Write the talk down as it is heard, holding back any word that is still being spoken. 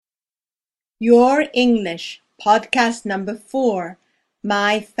Your English, podcast number 4,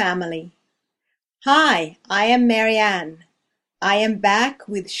 My Family. Hi, I am Marianne. I am back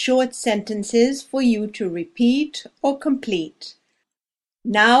with short sentences for you to repeat or complete.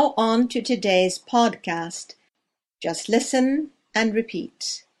 Now on to today's podcast. Just listen and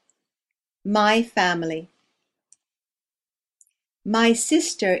repeat. My family. My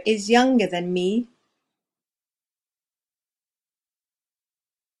sister is younger than me.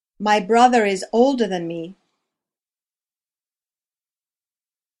 My brother is older than me.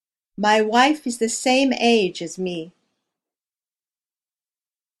 My wife is the same age as me.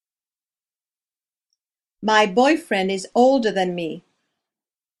 My boyfriend is older than me.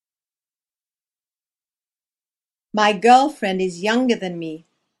 My girlfriend is younger than me.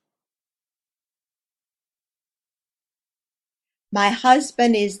 My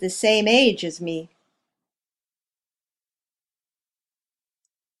husband is the same age as me.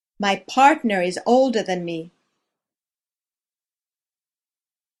 My partner is older than me.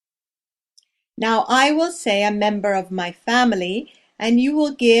 Now I will say a member of my family, and you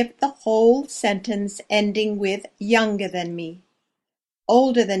will give the whole sentence ending with younger than me,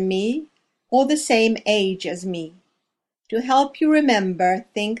 older than me, or the same age as me. To help you remember,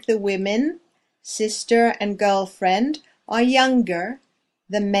 think the women, sister and girlfriend, are younger,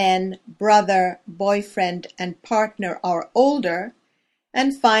 the men, brother, boyfriend and partner are older,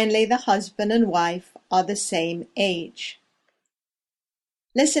 and finally the husband and wife are the same age.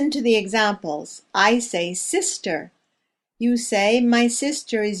 Listen to the examples. I say sister. You say my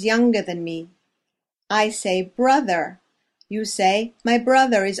sister is younger than me. I say brother. You say my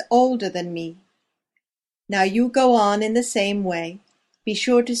brother is older than me. Now you go on in the same way. Be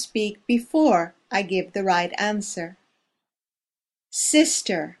sure to speak before I give the right answer.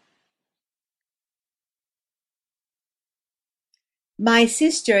 Sister. My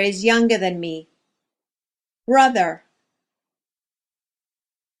sister is younger than me. Brother.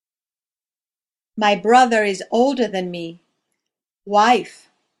 My brother is older than me. Wife.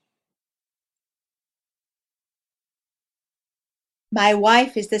 My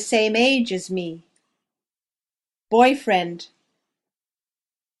wife is the same age as me. Boyfriend.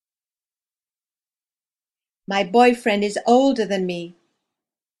 My boyfriend is older than me.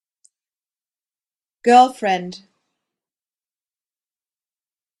 Girlfriend.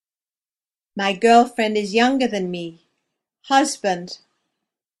 My girlfriend is younger than me. Husband.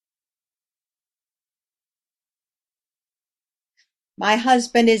 My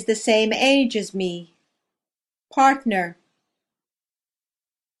husband is the same age as me. Partner.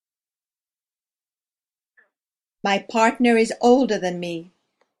 My partner is older than me.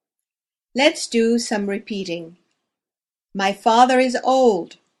 Let's do some repeating. My father is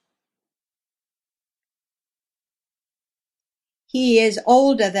old. He is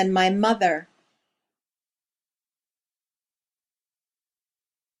older than my mother.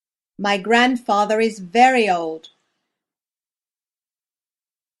 My grandfather is very old.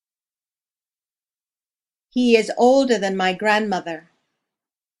 He is older than my grandmother.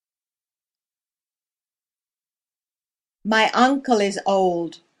 My uncle is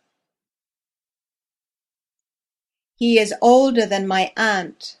old. He is older than my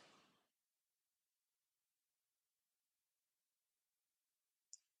aunt.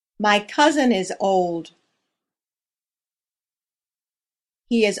 My cousin is old.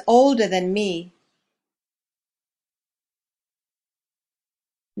 He is older than me.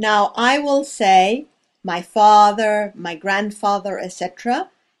 Now I will say my father, my grandfather, etc.,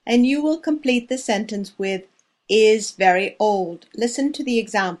 and you will complete the sentence with is very old. Listen to the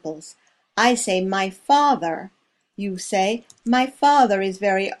examples. I say my father. You say my father is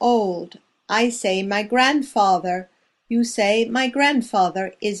very old. I say my grandfather. You say my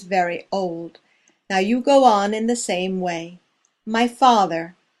grandfather is very old. Now you go on in the same way. My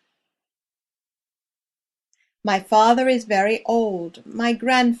father. My father is very old. My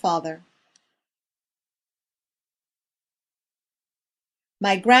grandfather.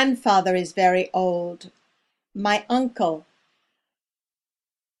 My grandfather is very old. My uncle.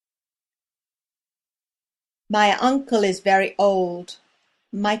 My uncle is very old.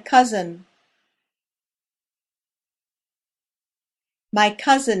 My cousin. My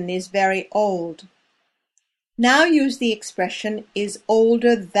cousin is very old. Now use the expression is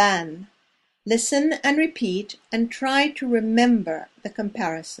older than. Listen and repeat and try to remember the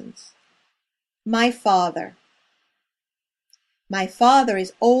comparisons. My father. My father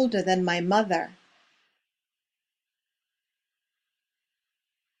is older than my mother.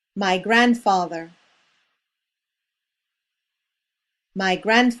 My grandfather. My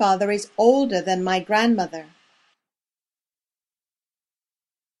grandfather is older than my grandmother.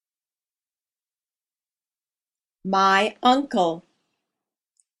 My uncle.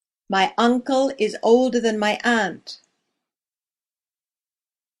 My uncle is older than my aunt.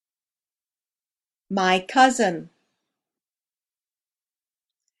 My cousin.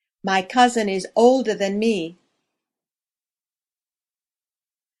 My cousin is older than me.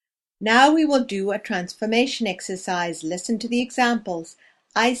 Now we will do a transformation exercise. Listen to the examples.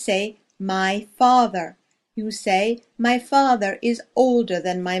 I say, my father. You say, my father is older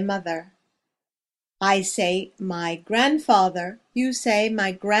than my mother. I say, my grandfather. You say,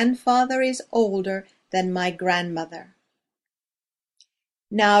 my grandfather is older than my grandmother.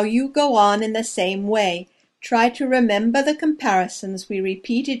 Now you go on in the same way. Try to remember the comparisons we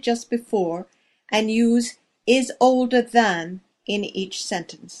repeated just before and use is older than in each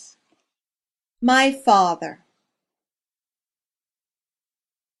sentence. My father.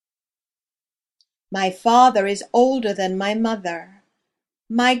 My father is older than my mother.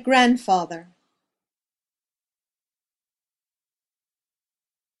 My grandfather.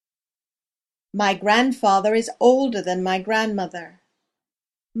 My grandfather is older than my grandmother.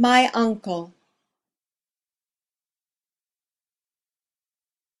 My uncle.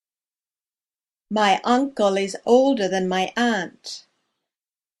 My uncle is older than my aunt.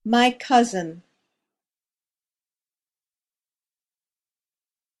 My cousin.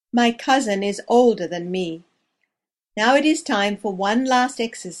 My cousin is older than me. Now it is time for one last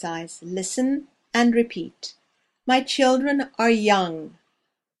exercise. Listen and repeat. My children are young.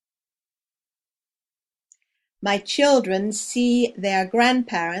 My children see their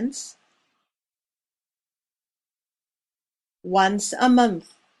grandparents once a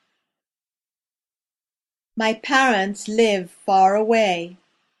month. My parents live far away.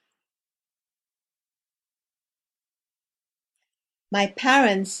 My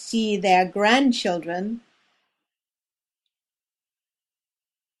parents see their grandchildren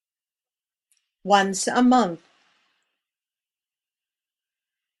once a month.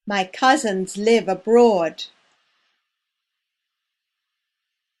 My cousins live abroad.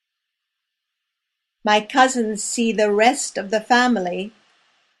 My cousins see the rest of the family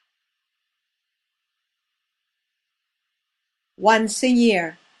once a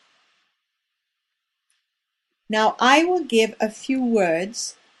year. Now I will give a few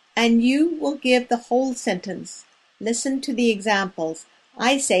words and you will give the whole sentence. Listen to the examples.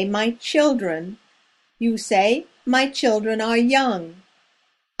 I say my children. You say my children are young.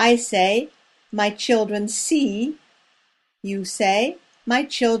 I say my children see. You say my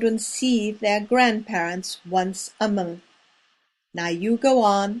children see their grandparents once a month. Now you go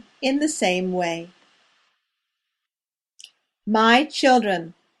on in the same way. My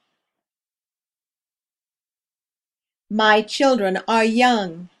children. My children are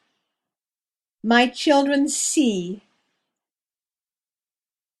young. My children see.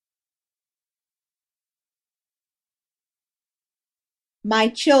 My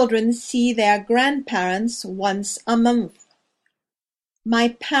children see their grandparents once a month. My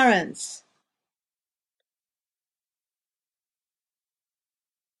parents.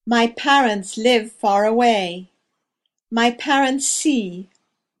 My parents live far away. My parents see.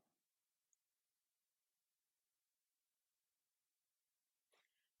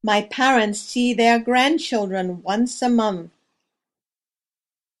 My parents see their grandchildren once a month.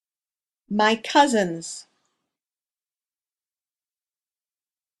 My cousins.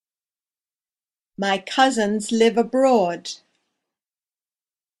 My cousins live abroad.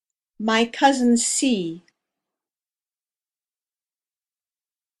 My cousins see.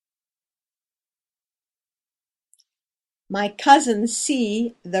 My cousins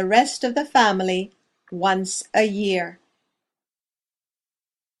see the rest of the family once a year.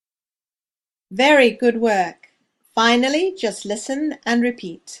 Very good work. Finally, just listen and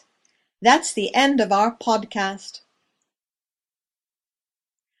repeat. That's the end of our podcast.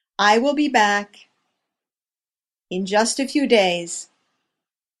 I will be back in just a few days.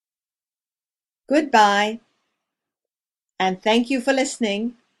 Goodbye, and thank you for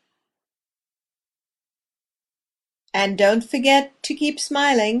listening. And don't forget to keep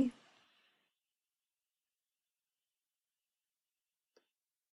smiling.